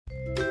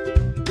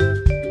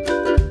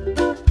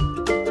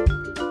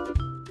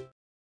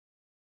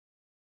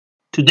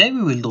Today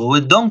we will draw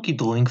a donkey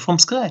drawing from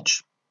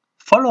scratch.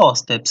 Follow our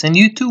steps and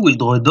you too will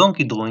draw a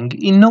donkey drawing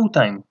in no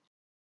time.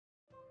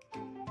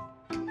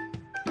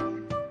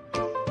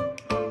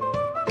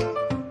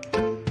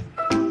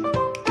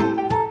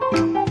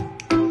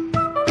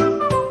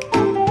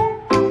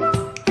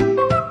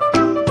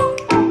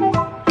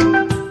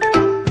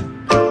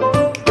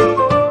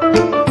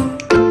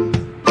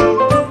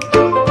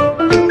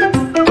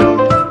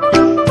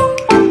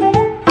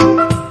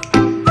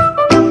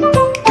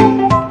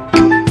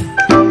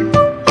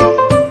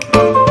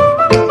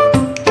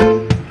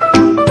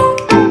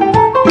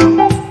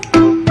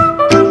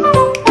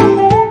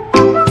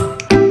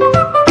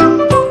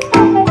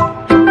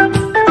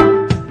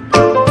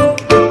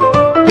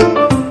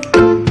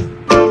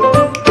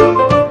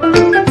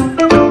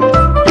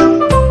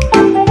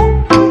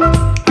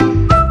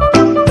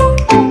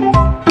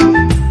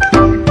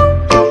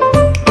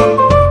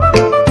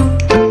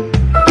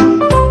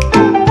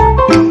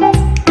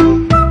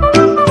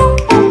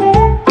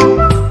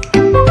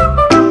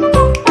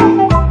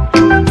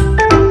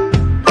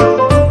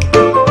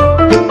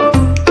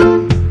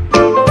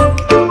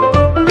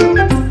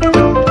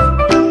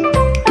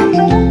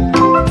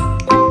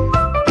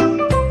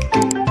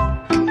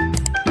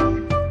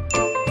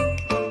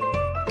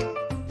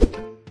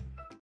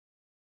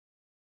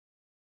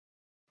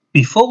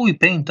 Before we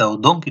paint our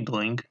donkey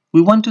drawing,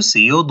 we want to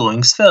see your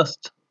drawings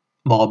first.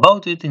 More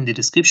about it in the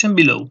description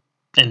below.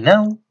 And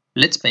now,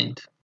 let's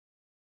paint.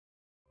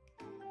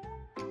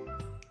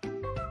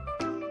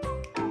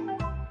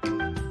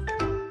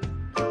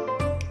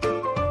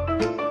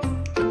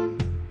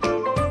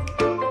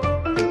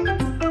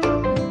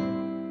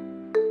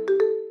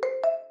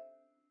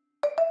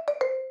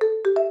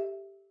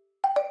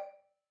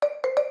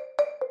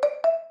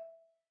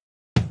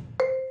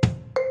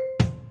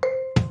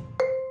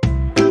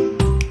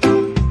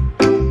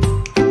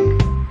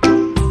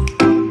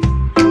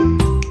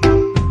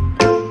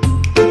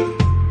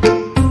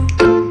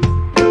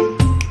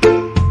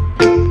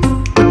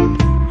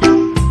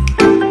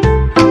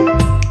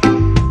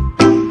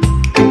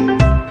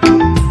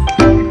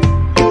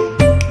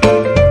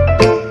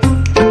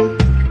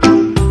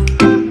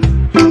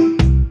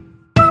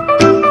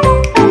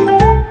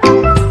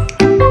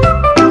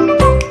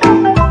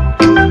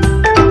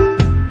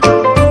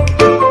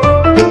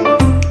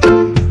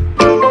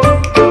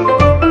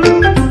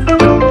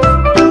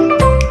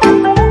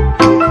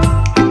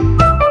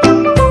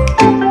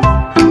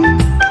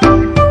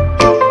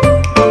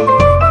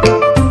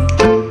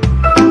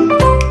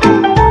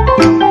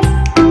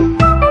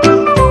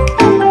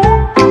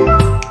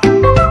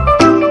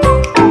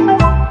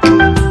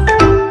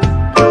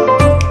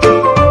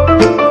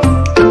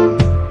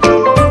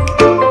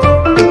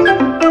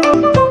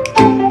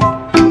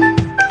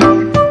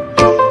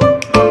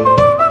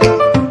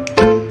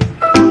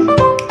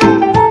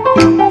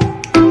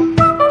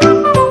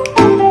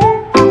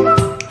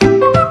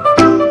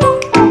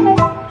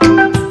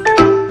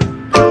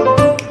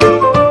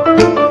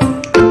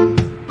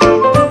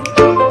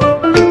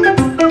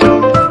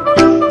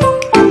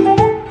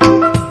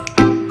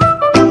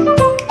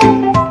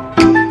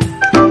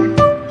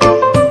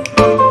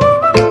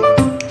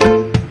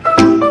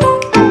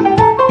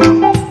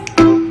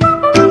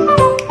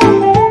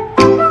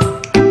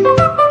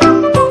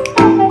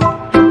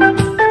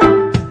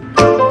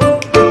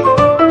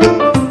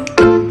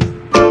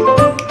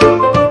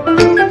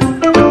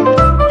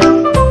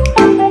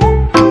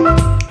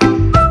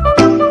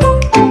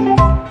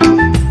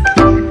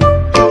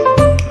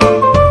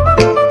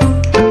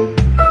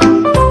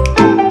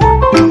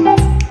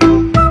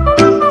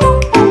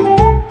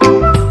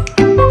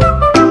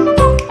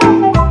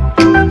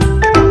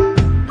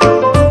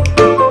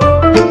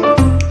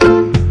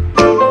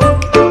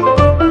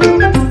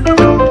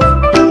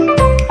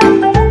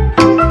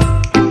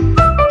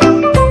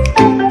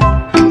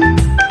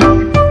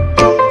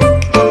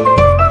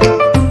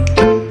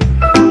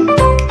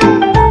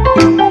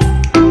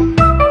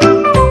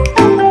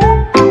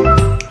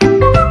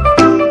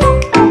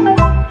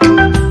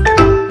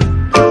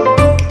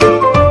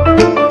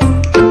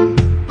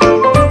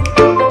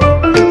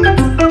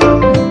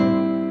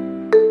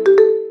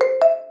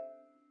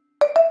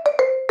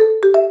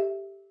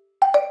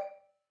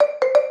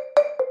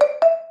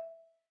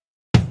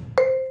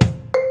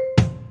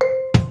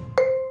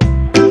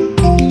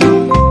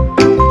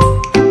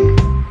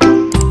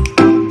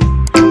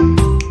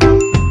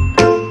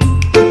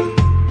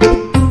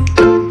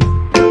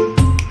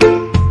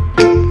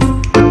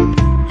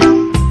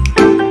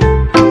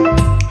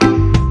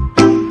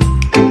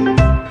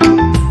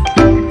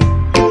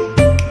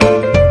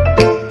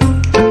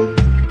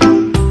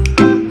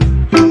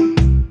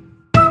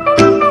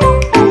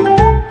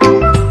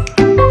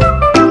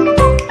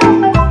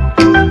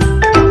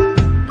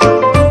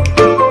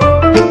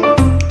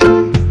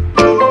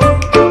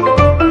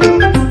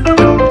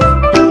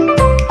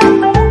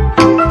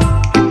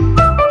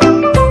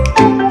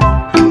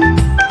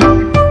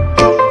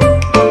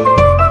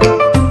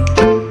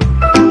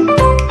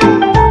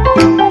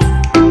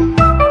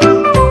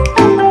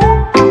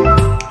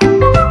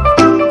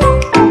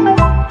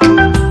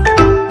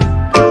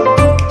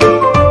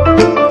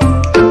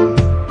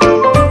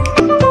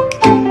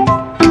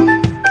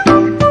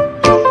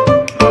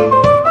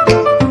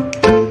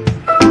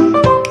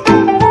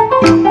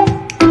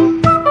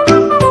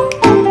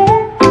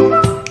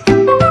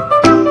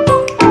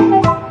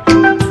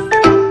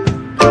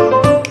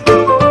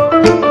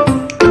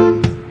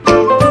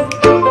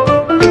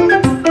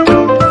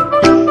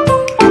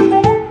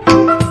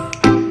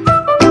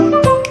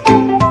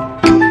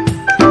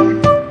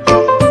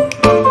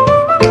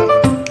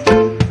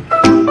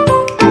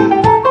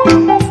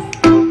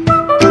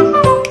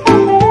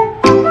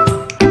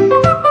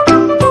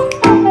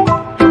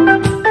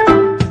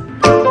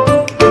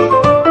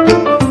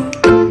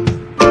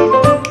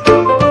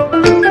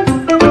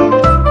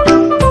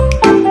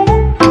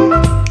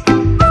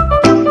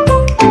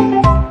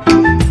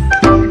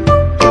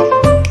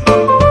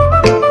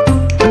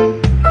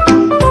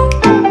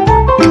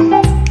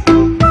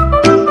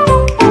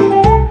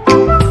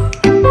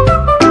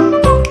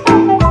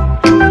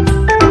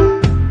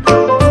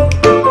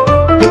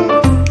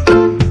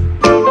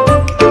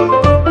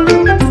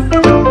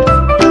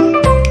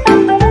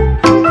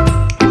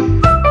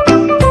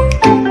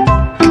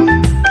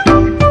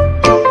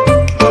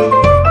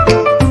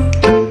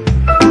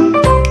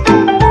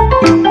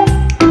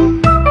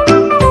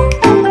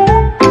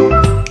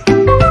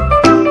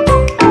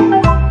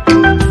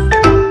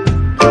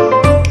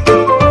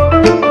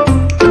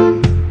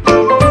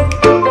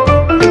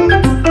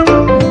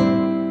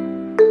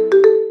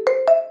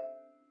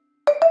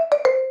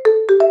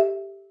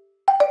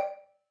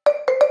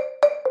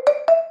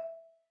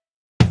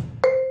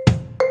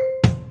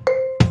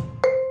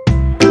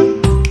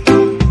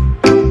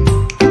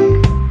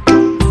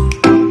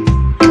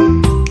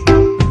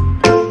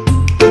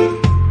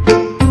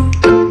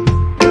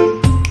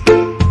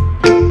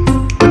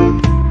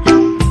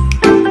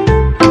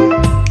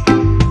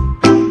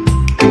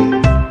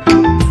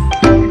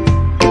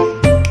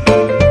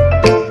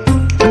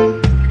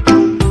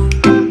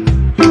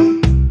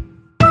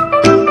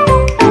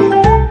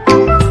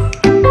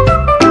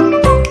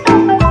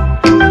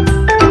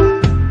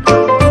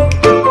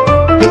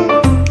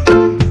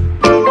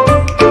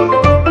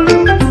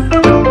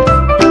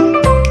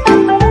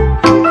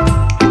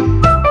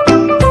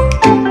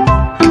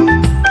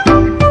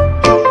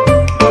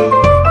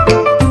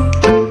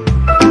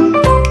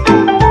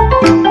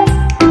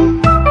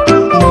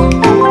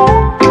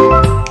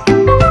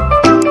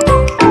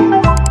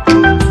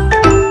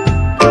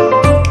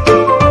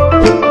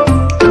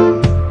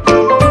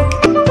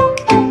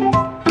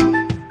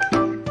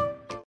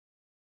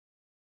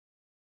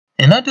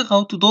 Another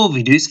how to draw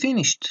video is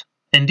finished,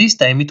 and this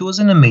time it was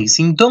an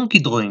amazing donkey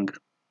drawing.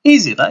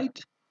 Easy, right?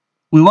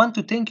 We want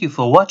to thank you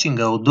for watching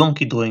our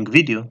donkey drawing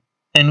video,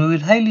 and we will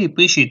highly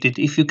appreciate it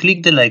if you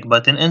click the like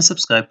button and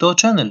subscribe to our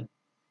channel.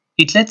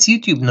 It lets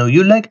YouTube know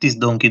you like this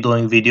donkey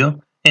drawing video,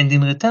 and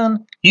in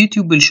return,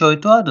 YouTube will show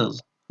it to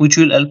others, which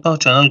will help our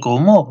channel grow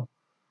more.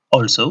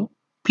 Also,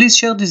 please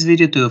share this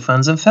video to your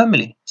friends and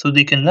family so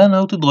they can learn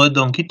how to draw a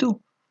donkey too,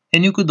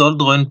 and you could all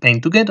draw and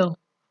paint together.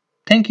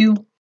 Thank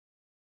you!